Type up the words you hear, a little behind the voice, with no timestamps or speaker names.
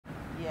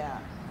Yeah.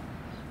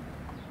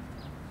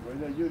 Where's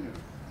the junior?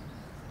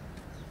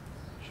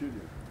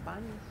 Junior.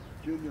 Fun.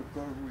 Junior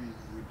car with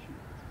you.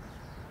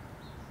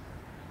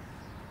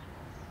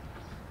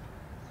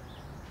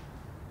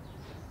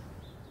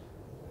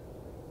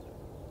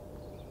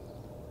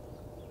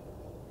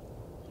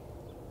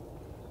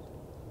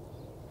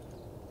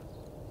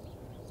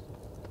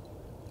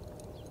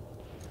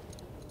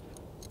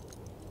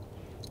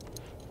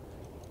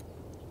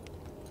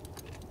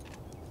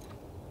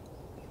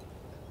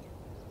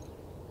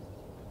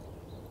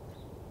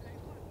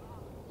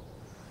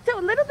 So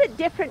a little bit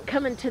different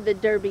coming to the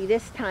Derby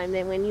this time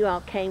than when you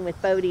all came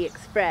with Bodie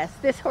Express.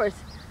 This horse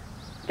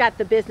got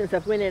the business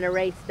of winning a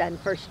race done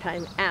first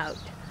time out.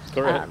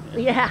 Correct.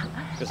 Yeah.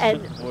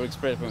 And More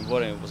Express from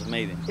Bodie was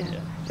amazing.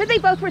 Yeah. But they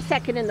both were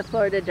second in the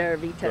Florida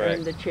Derby to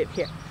earn the trip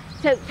here.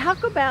 So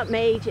talk about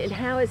Mage and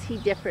how is he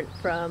different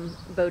from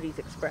Bodie's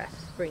Express,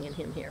 bringing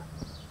him here?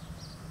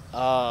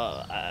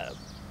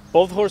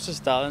 Both horses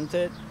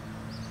talented.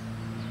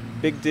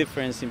 Big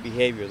difference in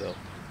behavior though.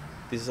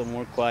 This is a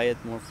more quiet,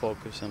 more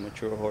focused and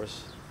mature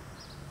horse.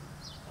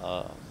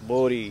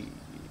 Bodie,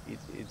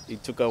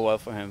 it took a while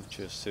for him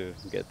just to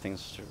get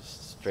things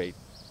straight,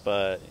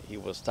 but he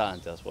was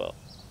talented as well.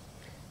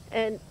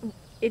 And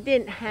it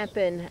didn't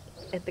happen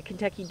at the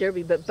Kentucky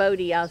Derby, but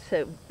Bodie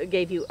also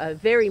gave you a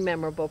very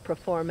memorable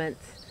performance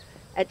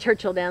at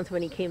Churchill Downs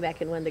when he came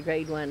back and won the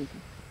Grade 1.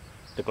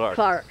 The Clark.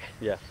 Clark.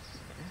 Yeah,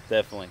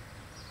 definitely.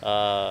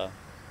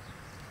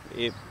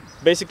 It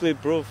basically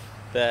proved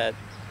that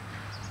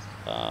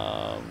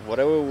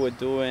whatever we were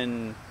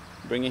doing,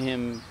 bringing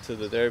him to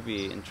the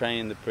Derby and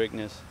trying the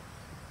Preakness,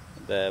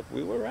 that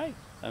we were right.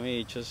 I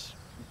mean, it just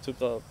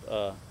took up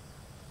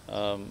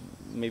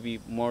maybe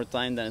more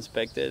time than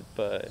expected,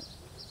 but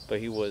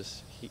he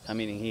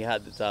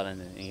had the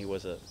talent and he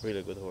was a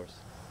really good horse.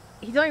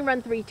 He's only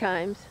run 3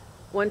 times.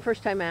 One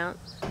first time out,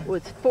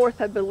 was 4th,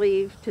 I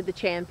believe, to the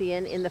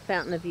champion in the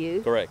Fountain of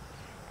Youth. Correct.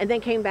 And then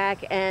came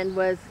back and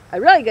was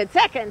a really good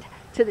second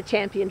to the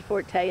champion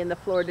Forte in the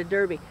Florida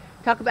Derby.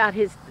 Talk about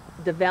his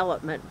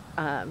development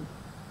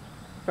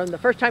from the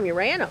first time you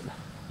ran him.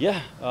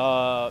 Yeah,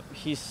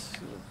 he's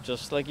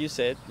just like you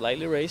said,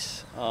 lightly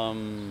raced.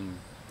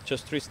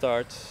 Just 3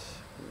 starts,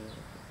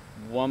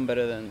 one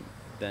better than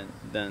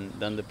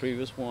the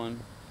previous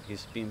one.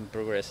 He's been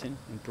progressing,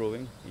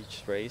 improving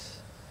each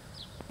race,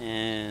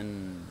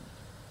 and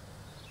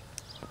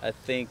I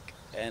think.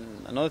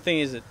 And another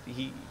thing is that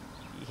he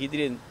did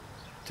it in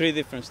 3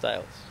 different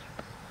styles.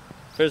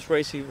 First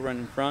race he ran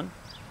in front.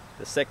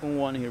 The second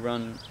one he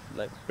ran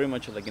like pretty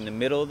much like in the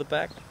middle of the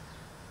pack,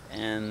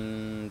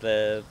 and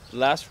the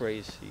last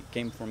race he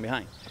came from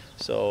behind.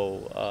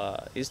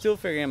 So he's still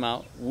figuring him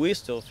out. We're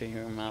still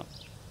figuring him out,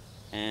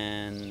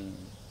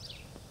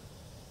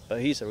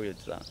 but he's a really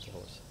talented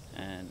horse,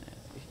 and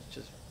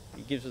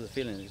he gives us the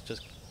feeling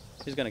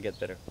he's gonna get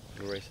better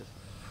in the races.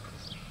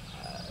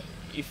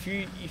 If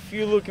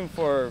you're looking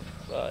for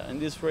in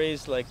this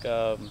race like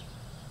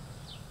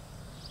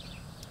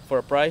for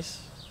a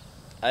price,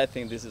 I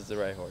think this is the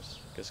right horse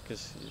because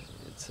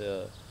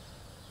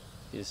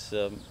he's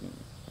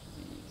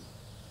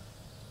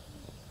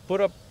put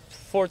up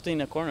 14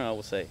 in a corner, I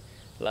would say,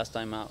 last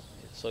time out.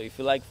 So if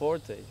you like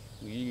Forte,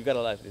 you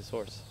gotta like this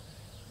horse.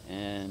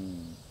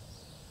 And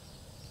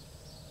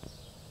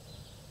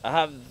I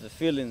have the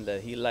feeling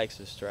that he likes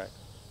this track.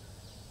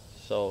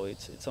 So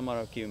it's a matter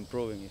of keep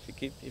improving.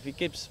 If he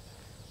keeps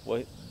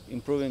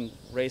improving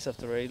race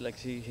after race like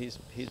he's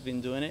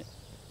been doing it,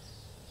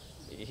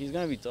 he's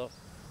gonna be tough.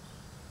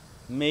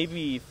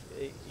 Maybe if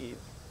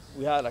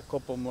we had a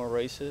couple more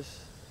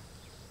races,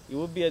 it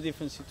would be a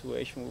different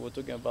situation. We were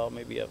talking about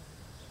maybe a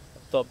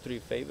top 3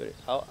 favorite.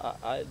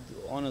 I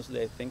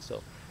honestly think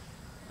so.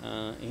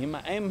 He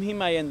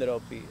might end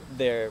up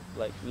there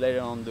like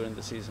later on during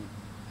the season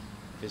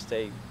if he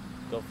stay,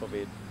 God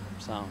forbid,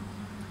 sound.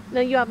 Now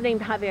you have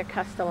named Javier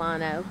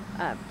Castellano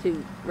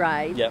to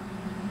ride. Yep.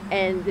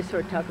 And just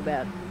sort of talk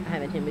about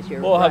having him as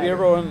your Well, rider. Javier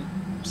rode him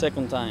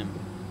second time,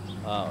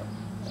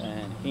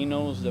 and he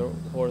knows the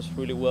horse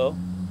really well.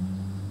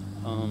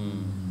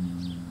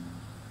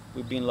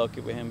 We've been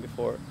lucky with him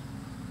before.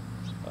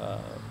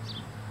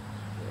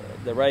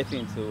 The right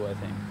thing to do, I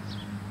think,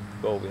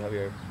 go with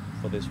Javier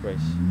for this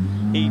race.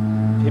 He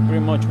pretty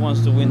much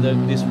wants to win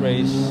this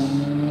race.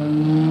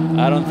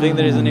 I don't think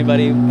there is any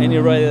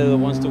rider that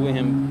wants to win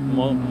him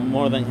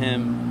more than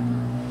him.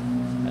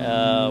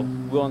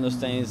 We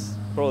understand it's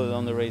probably the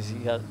only race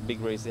big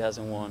race he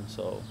hasn't won,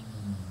 so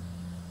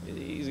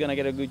he's gonna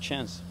get a good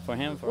chance for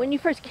him. When you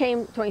first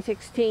came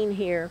 2016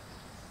 here,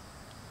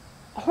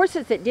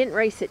 horses that didn't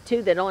race at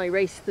 2, that only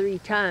raced 3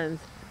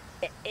 times,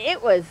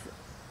 it was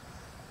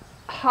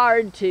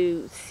hard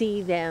to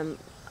see them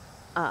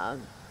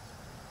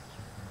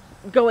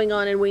going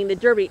on and winning the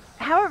Derby.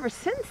 However,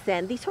 since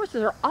then, these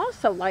horses are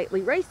also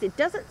lightly raced. It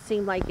doesn't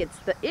seem like it's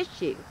the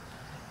issue.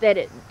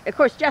 Of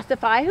course,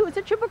 Justify, who was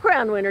a Triple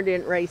Crown winner,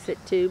 didn't race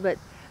at 2, but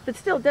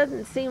still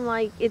doesn't seem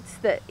like it's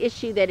the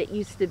issue that it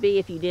used to be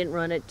if you didn't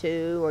run at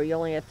 2 or you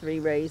only have 3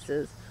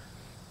 races.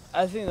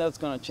 I think that's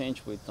going to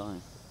change with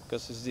time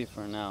because it's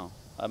different now.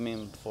 I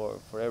mean, for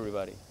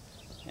everybody,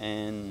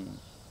 and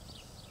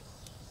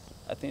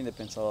I think it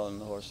depends a lot on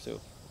the horse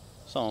too.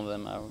 Some of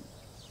them are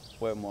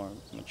way more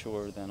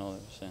mature than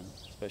others, and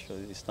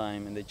especially this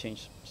time, and they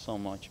change so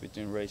much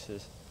between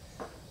races,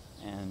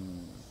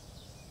 and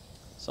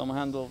some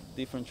handle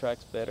different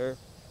tracks better,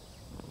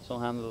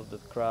 some handle the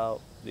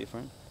crowd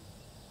different,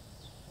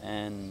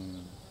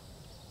 and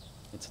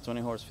it's a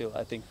 20 horse field.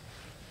 I think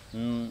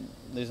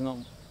there's not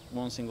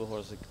one single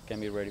horse that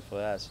can be ready for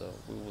that, so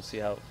we will see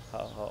how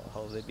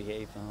they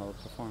behave and how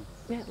they perform.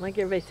 Yeah, like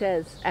everybody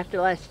says, after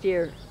last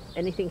year,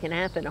 anything can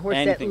happen. A horse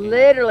Anything that can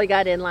literally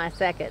got in last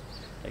second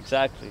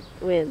Exactly.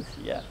 wins.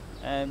 Yeah,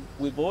 and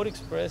with Boat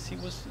Express, he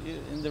was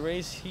in the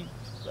race. He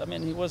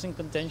was in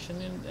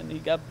contention, and he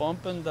got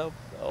bumped, and the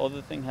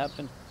other thing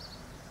happened.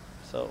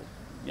 So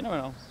you never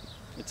know.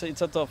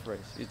 It's a tough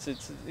race.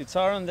 It's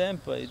hard on them,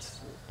 but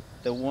it's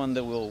the one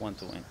that we'll want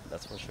to win.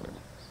 That's for sure.